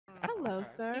Hello,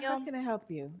 sir. How Yo, can I help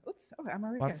you? Oops. Okay, I'm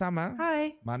already What's here. up, man?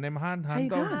 Hi. My name How you Hando.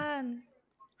 doing? Han.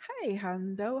 Hey,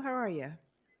 Hondo. How are you?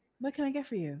 What can I get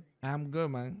for you? I'm good,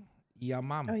 man. Your Oh,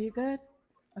 mom. you good?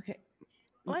 Okay.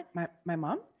 What? My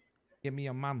mom? Give me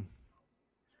your mom.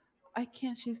 I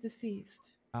can't. She's deceased.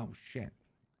 Oh shit.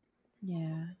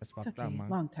 Yeah. That's It's fucked up, okay. man.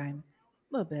 Long time.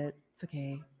 A little bit. It's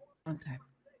okay. Long time.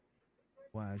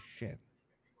 Well, shit.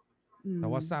 So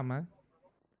what's Mm. up, man?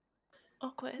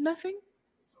 Awkward. Nothing.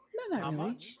 No, not How really.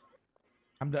 much?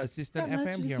 I'm the assistant Not much.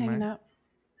 FM Just here, hanging man. out.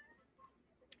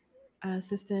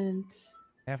 Assistant.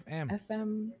 FM.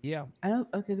 FM. Yeah. I don't.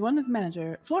 Okay. The one is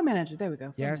manager. Floor manager. There we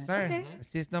go. Floor Yes, manager. sir. Okay.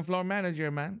 Assistant floor manager,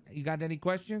 man. You got any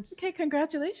questions? Okay.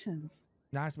 Congratulations.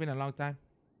 Nah, it's been a long time.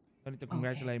 Don't need to Okay.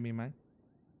 congratulate me, man.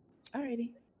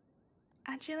 Alrighty.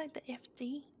 Aren't you like the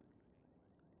FD?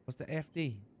 What's the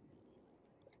FD?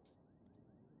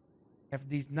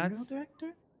 FD's Funeral nuts?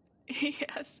 director.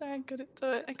 Yeah, sorry, I couldn't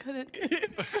do it. I couldn't.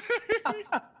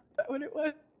 That what it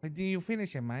was? Like, do you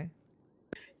finish it, man?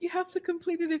 You have to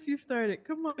complete it if you start it.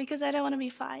 Come on. Because I don't want to be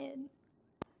fired.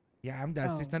 Yeah, I'm the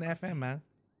Oh, assistant FM, man.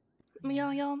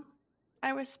 Yo, I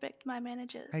respect my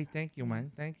managers. Hey, thank you, man.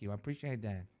 Yes. Thank you. I appreciate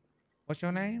that. What's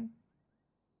your name?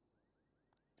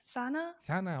 Sana?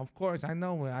 Sana, of course. I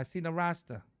know it. I seen the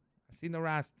roster. I seen the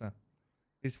roster.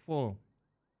 It's full.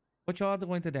 What y'all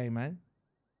doing today, man?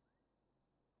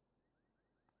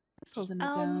 Just holding it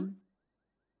down.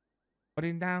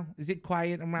 Putting down? Is it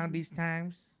quiet around these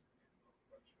times?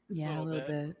 Yeah, a Little little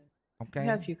bit. Okay. We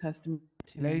have a few customers.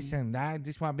 Too many. Listen,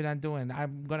 this is what I've been doing.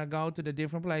 I'm gonna go to the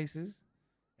different places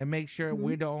and make sure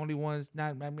we're the only ones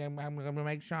not. I'm gonna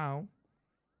make sure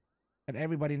that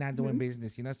everybody not doing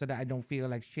business, you know, so that I don't feel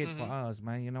like shit for us,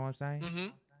 man. You know what I'm saying? Mm-hmm.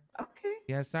 Okay.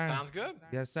 Yes, sir. Sounds good.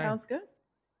 Yes, sir. Sounds good.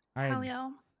 All Hell right.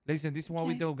 yo. Listen, this is what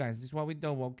we Okay. do, guys. This is what we do,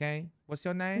 okay? What's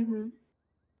your name? Mm-hmm.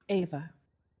 Ava.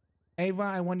 Ava,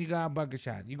 I want you to go to Burger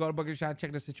Shot. You go to Burger Shot,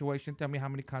 check the situation. Tell me how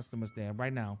many customers there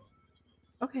right now.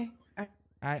 Okay. All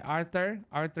right,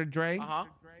 Arthur Dre. Uh-huh.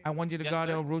 I want you to Yes, go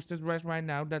sir. to Rooster's Rest right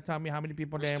now. That tell me how many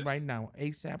people there Roosters? right now.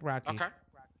 ASAP Rocky. Okay.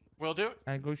 Will do.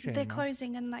 And go shit, They're man.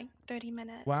 closing in like 30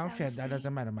 minutes. Well, I shit, was that doesn't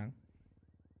saying. matter, man.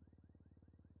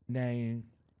 Then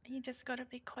You just gotta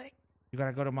be quick. you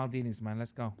gotta go to Maldini's, man.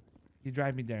 Let's go. You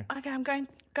drive me there. Okay, I'm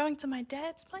going to my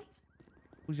dad's place.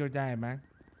 Who's your dad, man?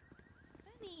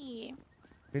 Benny.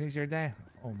 Vinny's your dad?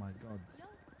 Oh my god. Yo,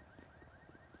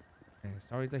 Hey,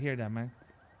 sorry to hear that, man.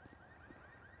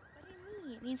 what do you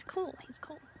mean? He's cool. He's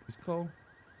cool. He's cool.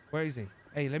 Where is he?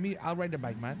 Hey, I'll ride the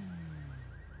bike, man.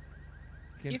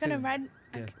 You can You're gonna sit- ride.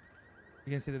 Yeah. Okay.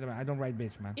 You can sit in the back. I don't ride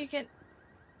bitch, man. You can.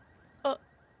 Oh,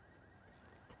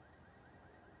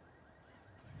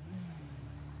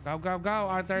 Go,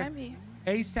 Arthur. maybe.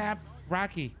 ASAP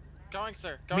Rocky. Going,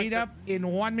 sir. Going, Meet sir. up in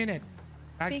 1 minute.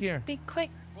 Back Be, here. be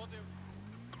quick. Will do.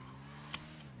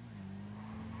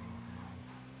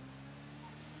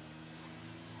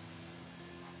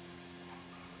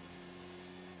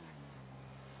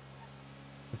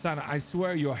 Sana, I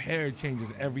swear your hair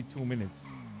changes every 2 minutes.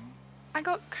 I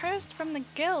got cursed from the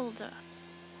guild.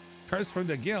 Curse from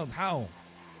the guild. How?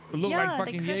 You look yeah, like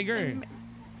fucking they cursed Jaeger.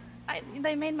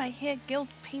 they made my hair guild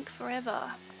pink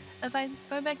forever. If I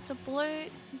go back to blue,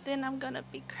 then I'm gonna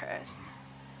be cursed.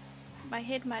 My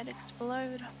head might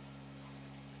explode.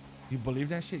 You believe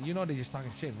that shit? You know they're just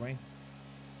talking shit, right?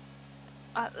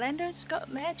 Lando's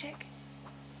got magic.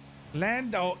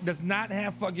 Lando does not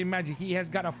have fucking magic. He has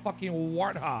got a fucking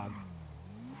warthog.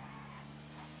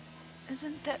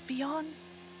 Isn't that beyond?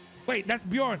 Wait, that's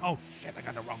Bjorn. Oh shit, I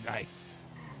got the wrong guy.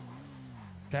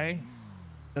 Okay.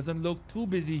 Doesn't look too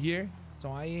busy here.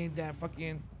 So I ain't that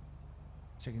fucking...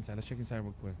 Check inside. Let's check inside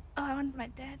real quick. Oh, I want my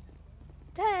dad's.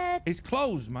 Dad! It's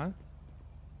closed, man.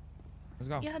 Let's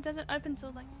go. Yeah, it doesn't open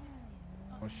till like 7.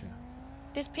 Oh shit.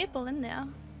 There's people in there.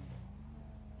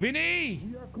 Vinny!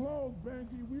 We are closed,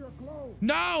 Benji. We are closed.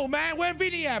 No, man. Where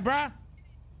Vinny at, bruh?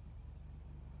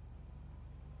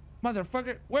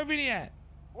 Motherfucker. Where Vinny at?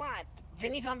 What?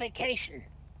 Vinny's on vacation.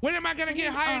 When am I gonna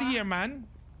get hired here, man?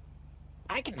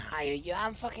 I can hire you.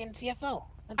 I'm fucking CFO.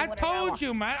 I told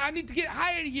you, man. I need to get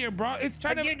hired here, bro. It's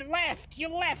trying But to... you left. You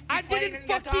left. I before didn't even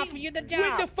got to fucking... offer you the job.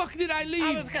 When the fuck did I leave?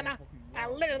 I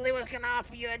literally was gonna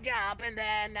offer you a job, and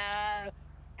then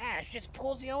Ash just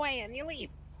pulls you away and you leave.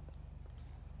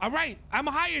 All right. I'm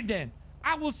hired then.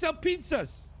 I will sell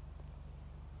pizzas.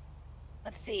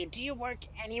 Let's see. Do you work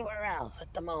anywhere else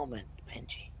at the moment,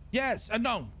 Benji? Yes.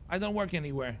 No. I don't work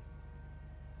anywhere.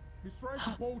 He's trying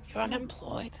to poach You're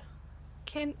unemployed.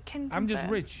 Can I'm just confirm.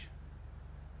 rich.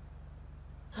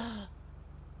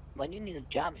 When you need a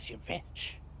job if you're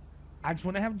rich. I just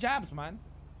want to have jobs, man.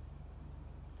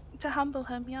 To humble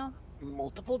him, yeah.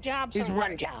 multiple jobs It's or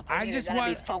one job? I You're just gonna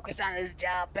want- be focused on this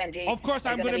job, Benji. Of course,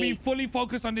 You're I'm gonna be fully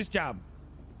focused on this job.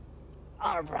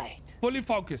 All right. Fully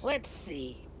focused. Let's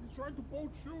see. He's trying to poach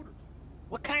shooters.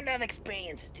 What kind of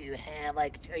experience do you have?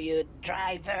 Like, are you a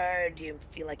driver? Do you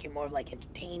feel like you're more like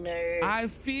entertainer? I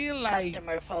feel like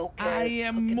customer focused. I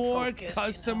am cooking more focused,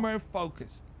 customer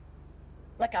focused.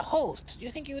 Like a host. Do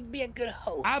you think you would be a good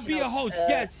host? I'll be a host.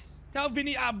 Yes. Tell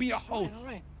Vinny I'll be a host. All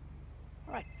right.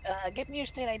 All right. Get me your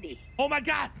state ID. Oh my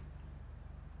God.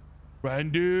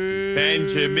 Randy.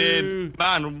 Benjamin,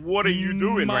 man, what are you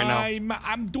doing right now?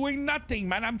 I'm doing nothing,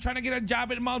 man. I'm trying to get a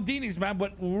job at Maldini's, man.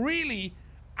 But really,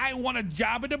 I want a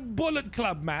job at the Bullet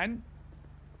Club, man.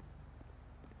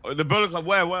 Oh, the Bullet Club,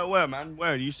 where, man?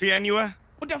 Where? Do you see it anywhere?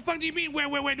 What the fuck do you mean?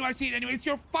 Where do I see it anyway? It's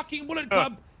your fucking Bullet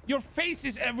Club. Your face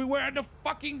is everywhere on the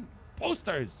fucking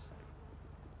posters.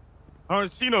 I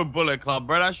don't see no Bullet Club,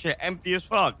 bro. That shit empty as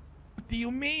fuck. What do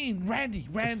you mean, Randy?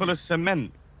 It's full of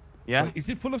cement. Yeah? Wait, is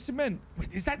it full of cement? Wait,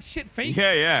 is that shit fake?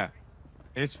 Yeah.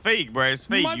 It's fake, bro. It's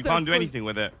fake. You can't do anything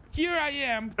with it. Here I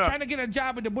am trying to get a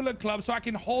job at the Bullet Club so I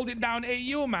can hold it down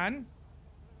AU, man.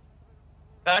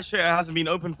 That shit hasn't been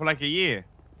open for like a year.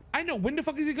 I know. When the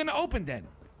fuck is it gonna open then?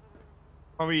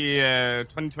 Probably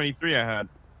 2023, I heard.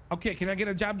 Okay, can I get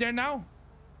a job there now?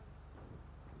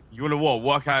 You wanna what?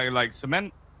 Work out like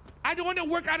cement? I don't want to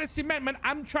work out of cement, man.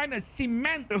 I'm trying to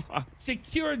cement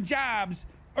secure jobs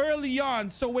early on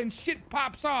so when shit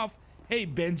pops off, hey,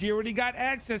 Benji already got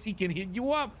access. He can hit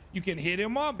you up. You can hit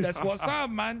him up. That's what's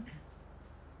up, man.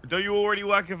 Don't you already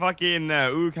work at fucking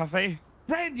Ooh Cafe?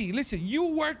 Randy, listen, you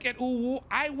work at Uwu.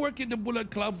 I work at the Bullet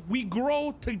Club. We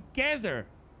grow together.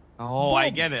 Oh, Boom. I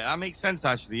get it. That makes sense,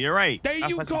 actually. You're right. There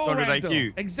you go, solid Randall.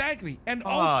 IQ. Exactly. And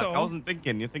Fuck, also, I wasn't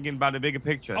thinking. You're thinking about the bigger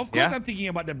picture. of course, I'm thinking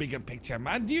about the bigger picture,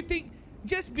 man. Do you think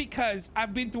just because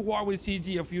I've been to war with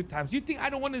CG a few times, you think I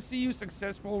don't want to see you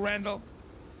successful, Randall?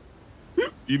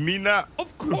 You mean that?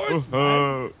 Of course,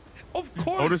 man. Of course,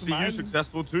 I want to see man. you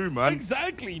successful too, man.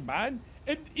 Exactly, man.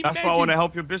 And That's why I want to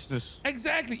help your business.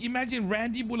 Exactly. Imagine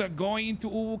Randy Bullet going into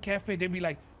Uwu Cafe. They'd be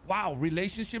like, wow,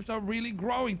 relationships are really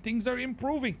growing. Things are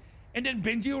improving. And then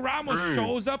Benji Ramos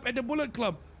shows up at the Bullet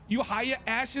Club. You hire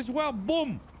Ash as well.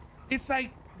 Boom. It's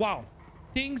like, wow.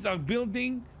 Things are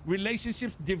building.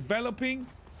 Relationships developing.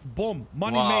 Boom.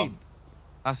 Money made.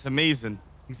 That's amazing.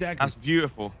 Exactly. That's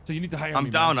beautiful. So you need to hire me, I'm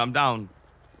down. man. I'm down.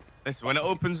 Listen, when it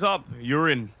opens up, you're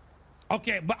in.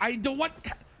 Okay, but I don't want...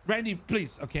 Randy,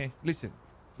 please, okay? Listen.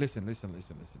 Listen,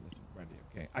 Randy,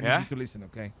 okay? I need you to listen,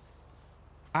 okay?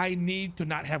 I need to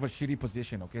not have a shitty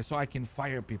position, okay? So I can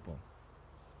fire people.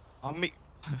 I'll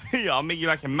make you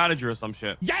like a manager or some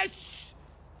shit. Yes!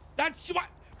 That's what...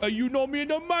 you know me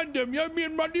and the man them, yeah? Me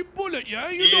and Randy Bullet, yeah?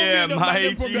 You know Yeah, me and the man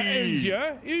them from the matey. ends,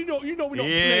 yeah? You know we don't play,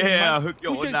 man. Yeah, hook you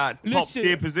on that top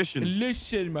tier position.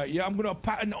 Listen, mate, yeah? I'm gonna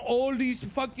pattern all these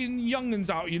fucking youngins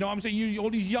out, you know what I'm saying? You, all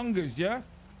these youngers, yeah?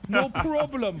 No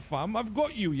problem, fam. I've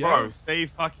got you, yeah? Bro, say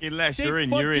fucking less. Say You're in.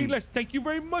 fucking You're in. less. Thank you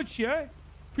very much, yeah?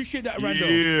 Appreciate that, Randall.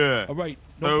 Yeah. All right,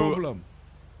 no problem.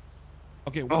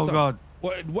 Okay, what's up? God.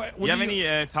 What You have any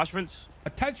attachments?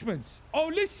 attachments? Oh,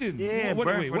 listen. Yeah, What-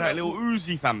 bro. wait, For that little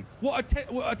Uzi, fam. what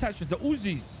attachments? The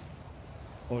Uzis.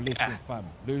 Oh, listen,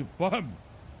 fam.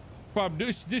 Fam,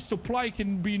 this supply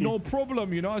can be no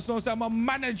problem, you know? As long as I'm a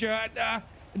manager at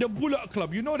the Bullet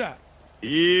Club, you know that?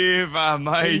 Yeah, fam,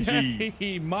 my G.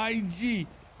 Hey, my G.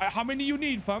 How many you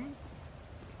need, fam?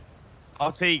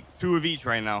 I'll take 2 of each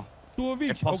right now. 2 of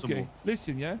each? If possible. Okay,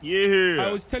 listen, yeah? Yeah.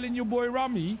 I was telling your boy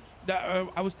Rami that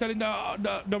I was telling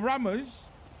the Rammers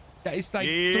that it's like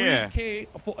Yeah. 3K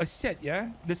for a set, yeah?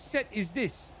 The set is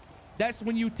this. That's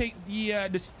when you take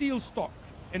the steel stock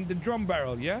and the drum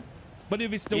barrel, yeah? But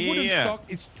if it's the wooden Yeah. stock,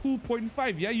 it's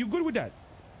 2.5, yeah? You good with that?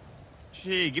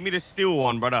 Shit, give me the steel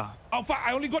one, brother. Oh, fuck,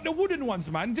 I only got the wooden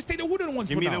ones, man. Just take the wooden ones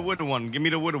Give for me now. the wooden one. Give me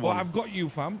the wooden Oh, one. I've got you,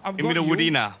 fam. Give me the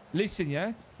woodina. Listen,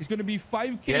 yeah? It's going to be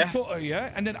 5K Yeah. total,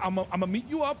 yeah? And then I'm going to meet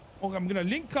you up. Or I'm going to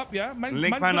link up, yeah? Link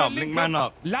man's man gonna up, link man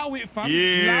up. Allow it, fam.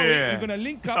 Yeah. Allow it. We're going to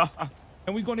link up.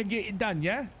 And we're going to get it done,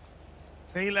 yeah?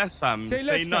 Say less, fam. Say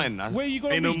less, nothing. fam. Where you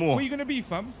going Say to no be? more. Where you going to be,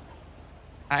 fam?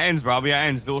 At ends, bro. I'll be at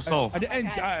ends. Little soul. At the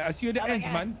ends. Okay. I see you at the ends,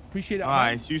 Okay. man. Appreciate that, All man.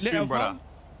 right, see you Later, soon, brother. fam.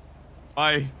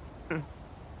 Bye.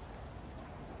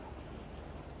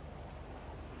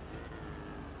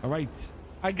 All right.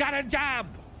 I got a job.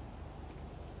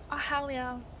 Oh, hell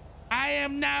yeah. I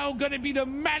am now going to be the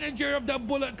manager of the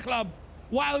Bullet Club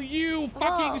while you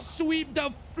fucking Oh. sweep the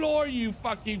floor, you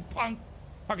fucking punk.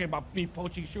 Talking about me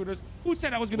poaching shooters. Who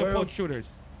said I was going to Well- poach shooters?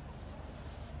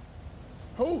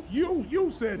 Who?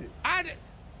 You said it.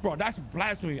 Bro, that's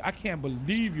blasphemy. I can't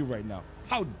believe you right now.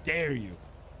 How dare you?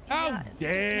 How Yeah,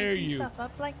 dare just making you? stuff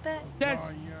up like that?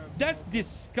 That's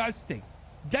disgusting.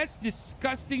 That's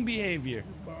disgusting behavior.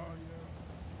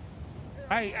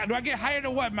 Hey, do I get hired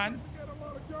or what, man?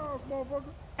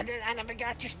 I never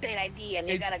got your state ID, and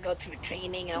you gotta go through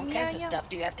training and all kinds of stuff.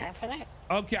 Do you have time for that?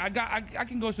 Okay, I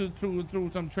can go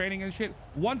through some training and shit.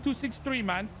 1263,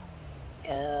 man.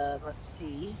 Let's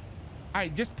see. All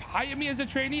right, just hire me as a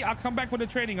trainee. I'll come back for the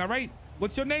training. All right.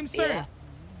 What's your name, sir? Yeah.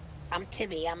 I'm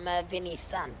Timmy. I'm Vinny's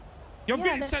son. You're Yeah,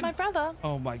 Vinny's that's son? my brother.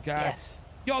 Oh my God. Yes.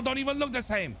 Y'all don't even look the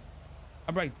same.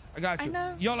 All right, I got you. I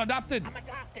know. Y'all adopted. I'm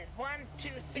adopted. 1, 2,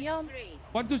 6, Y'all- 3.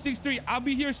 1263. I'll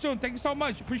be here soon. Thank you so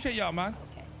much. Appreciate y'all, man.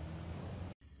 Okay.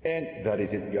 And that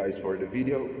is it, guys, for the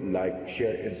video. Like,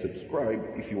 share, and subscribe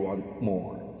if you want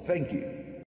more. Thank you.